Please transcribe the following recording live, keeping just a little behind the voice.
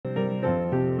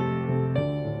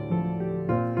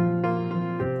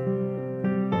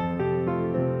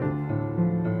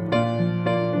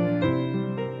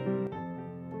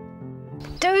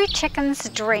chickens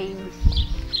dream.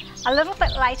 A little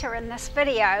bit later in this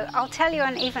video, I'll tell you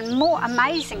an even more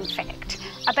amazing fact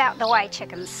about the way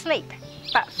chickens sleep.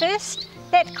 But first,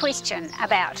 that question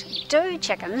about, do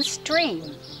chickens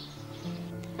dream?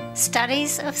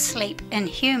 Studies of sleep in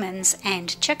humans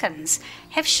and chickens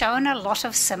have shown a lot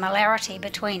of similarity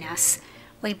between us.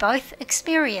 We both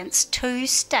experience two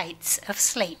states of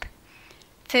sleep.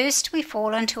 First, we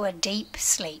fall into a deep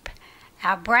sleep.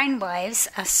 Our brain waves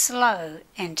are slow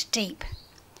and deep.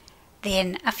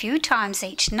 Then, a few times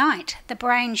each night, the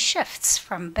brain shifts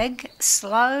from big,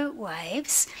 slow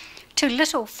waves to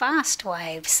little fast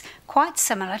waves, quite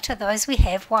similar to those we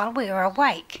have while we are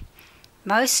awake.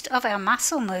 Most of our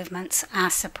muscle movements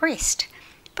are suppressed,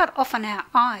 but often our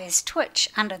eyes twitch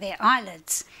under their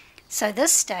eyelids. So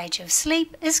this stage of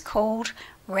sleep is called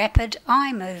rapid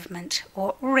eye movement,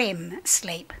 or REM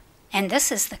sleep. And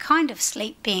this is the kind of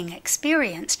sleep being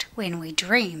experienced when we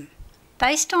dream.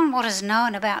 Based on what is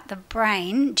known about the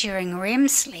brain during REM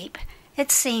sleep,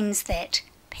 it seems that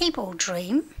people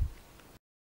dream,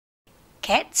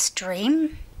 cats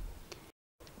dream,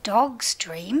 dogs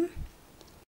dream,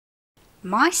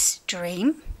 mice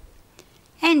dream,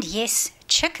 and yes,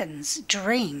 chickens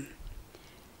dream.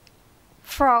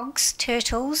 Frogs,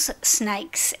 turtles,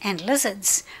 snakes, and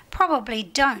lizards probably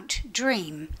don't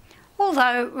dream,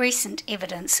 although recent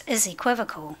evidence is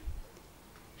equivocal.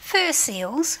 Fur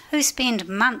seals, who spend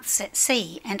months at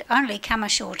sea and only come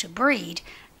ashore to breed,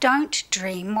 don't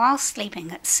dream while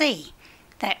sleeping at sea.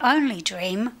 They only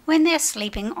dream when they're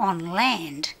sleeping on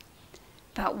land.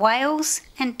 But whales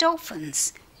and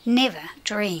dolphins never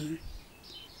dream.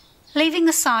 Leaving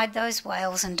aside those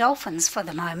whales and dolphins for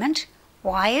the moment,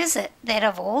 why is it that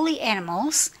of all the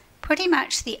animals, pretty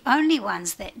much the only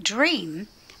ones that dream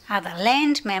are the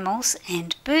land mammals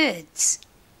and birds?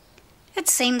 It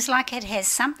seems like it has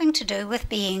something to do with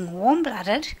being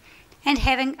warm-blooded and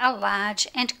having a large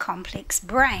and complex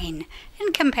brain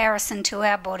in comparison to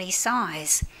our body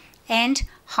size, and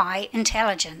high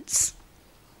intelligence.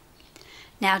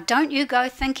 Now, don't you go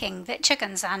thinking that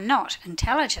chickens are not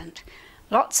intelligent.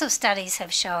 Lots of studies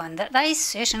have shown that they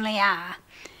certainly are.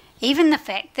 Even the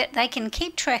fact that they can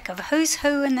keep track of who's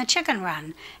who in the chicken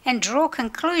run and draw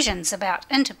conclusions about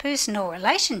interpersonal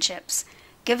relationships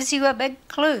gives you a big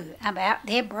clue about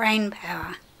their brain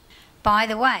power. By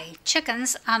the way,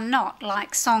 chickens are not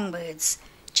like songbirds.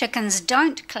 Chickens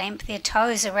don't clamp their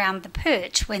toes around the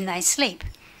perch when they sleep.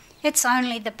 It's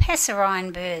only the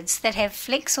passerine birds that have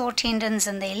flexor tendons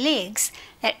in their legs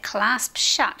that clasp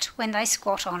shut when they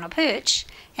squat on a perch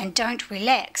and don't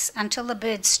relax until the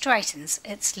bird straightens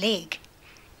its leg.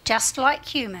 Just like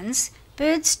humans,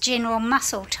 birds' general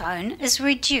muscle tone is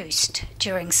reduced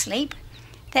during sleep.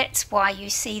 That's why you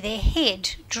see their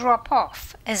head drop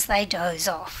off as they doze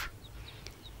off.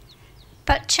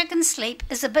 But chicken sleep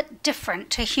is a bit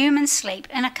different to human sleep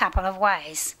in a couple of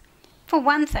ways. For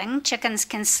one thing, chickens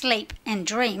can sleep and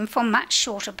dream for much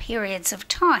shorter periods of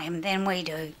time than we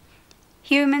do.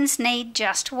 Humans need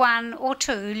just 1 or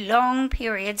 2 long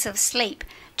periods of sleep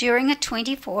during a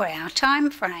 24-hour time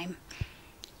frame.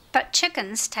 But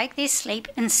chickens take their sleep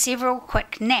in several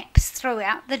quick naps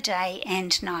throughout the day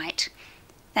and night.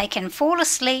 They can fall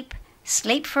asleep,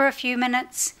 sleep for a few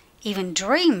minutes, even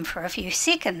dream for a few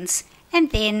seconds,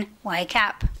 and then wake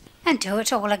up and do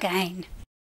it all again.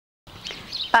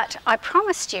 But I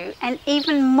promised you an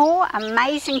even more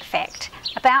amazing fact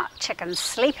about chickens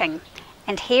sleeping,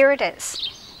 and here it is.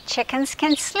 Chickens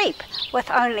can sleep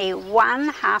with only one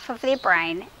half of their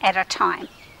brain at a time.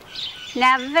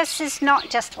 Now, this is not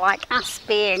just like us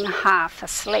being half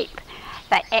asleep.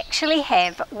 They actually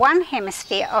have one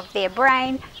hemisphere of their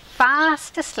brain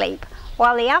fast asleep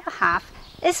while the other half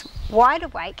is wide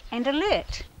awake and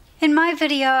alert. In my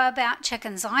video about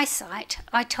chickens' eyesight,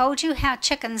 I told you how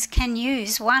chickens can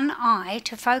use one eye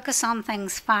to focus on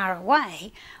things far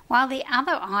away while the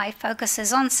other eye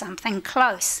focuses on something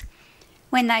close.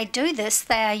 When they do this,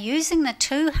 they are using the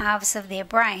two halves of their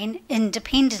brain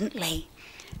independently.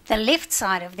 The left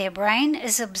side of their brain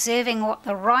is observing what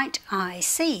the right eye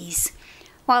sees,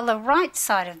 while the right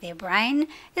side of their brain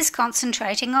is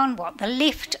concentrating on what the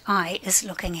left eye is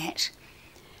looking at.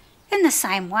 In the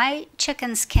same way,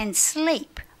 chickens can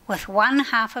sleep with one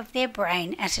half of their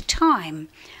brain at a time,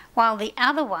 while the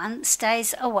other one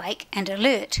stays awake and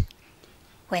alert.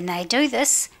 When they do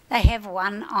this, they have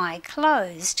one eye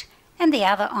closed and the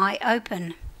other eye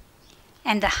open.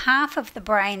 And the half of the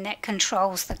brain that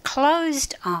controls the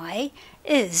closed eye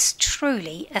is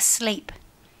truly asleep.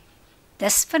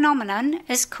 This phenomenon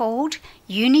is called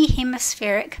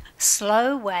Unihemispheric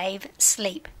Slow Wave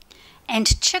Sleep,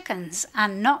 and chickens are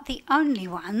not the only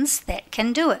ones that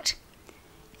can do it.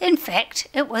 In fact,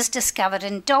 it was discovered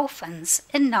in dolphins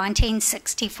in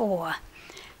 1964,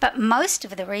 but most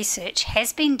of the research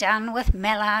has been done with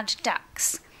mallard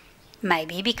ducks,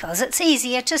 maybe because it's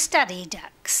easier to study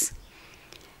ducks.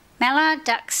 Mallard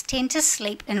ducks tend to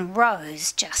sleep in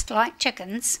rows, just like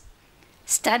chickens.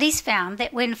 Studies found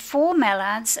that when 4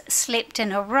 mallards slept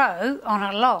in a row on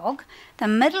a log, the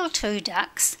middle 2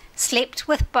 ducks slept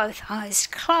with both eyes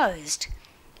closed,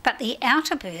 but the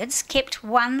outer birds kept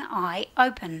one eye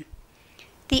open.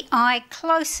 The eye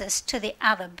closest to the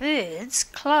other birds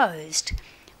closed,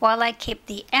 while they kept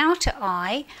the outer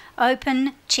eye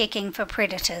open, checking for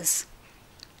predators.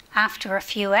 After a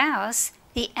few hours,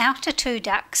 the outer 2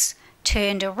 ducks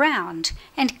turned around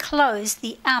and closed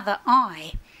the other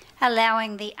eye,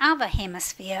 allowing the other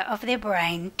hemisphere of their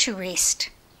brain to rest.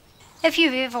 If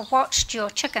you've ever watched your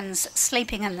chickens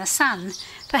sleeping in the sun,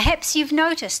 perhaps you've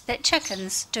noticed that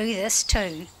chickens do this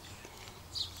too.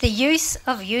 The use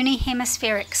of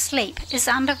unihemispheric sleep is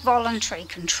under voluntary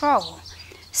control,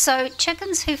 so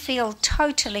chickens who feel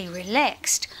totally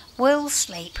relaxed will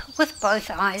sleep with both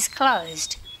eyes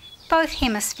closed. Both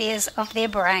hemispheres of their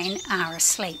brain are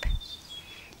asleep.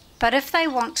 But if they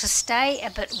want to stay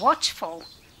a bit watchful,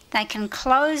 they can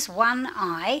close one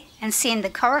eye and send the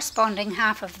corresponding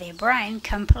half of their brain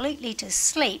completely to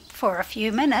sleep for a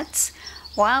few minutes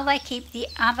while they keep the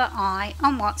other eye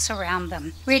on what's around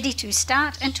them, ready to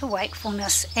start into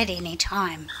wakefulness at any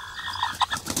time.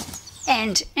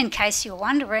 And in case you're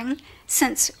wondering,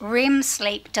 since REM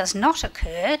sleep does not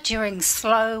occur during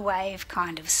slow wave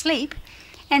kind of sleep,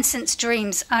 and since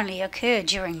dreams only occur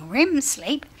during REM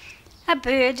sleep, a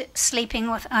bird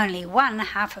sleeping with only one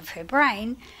half of her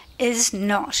brain is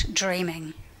not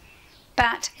dreaming.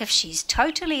 But if she's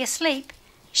totally asleep,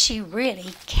 she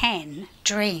really can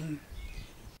dream.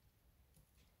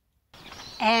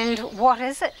 And what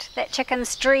is it that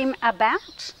chickens dream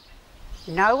about?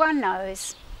 No one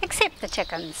knows, except the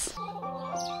chickens.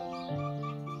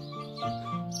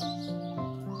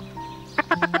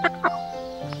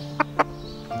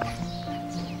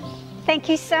 Thank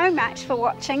you so much for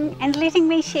watching and letting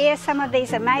me share some of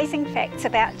these amazing facts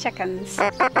about chickens.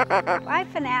 Bye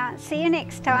for now. See you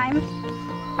next time.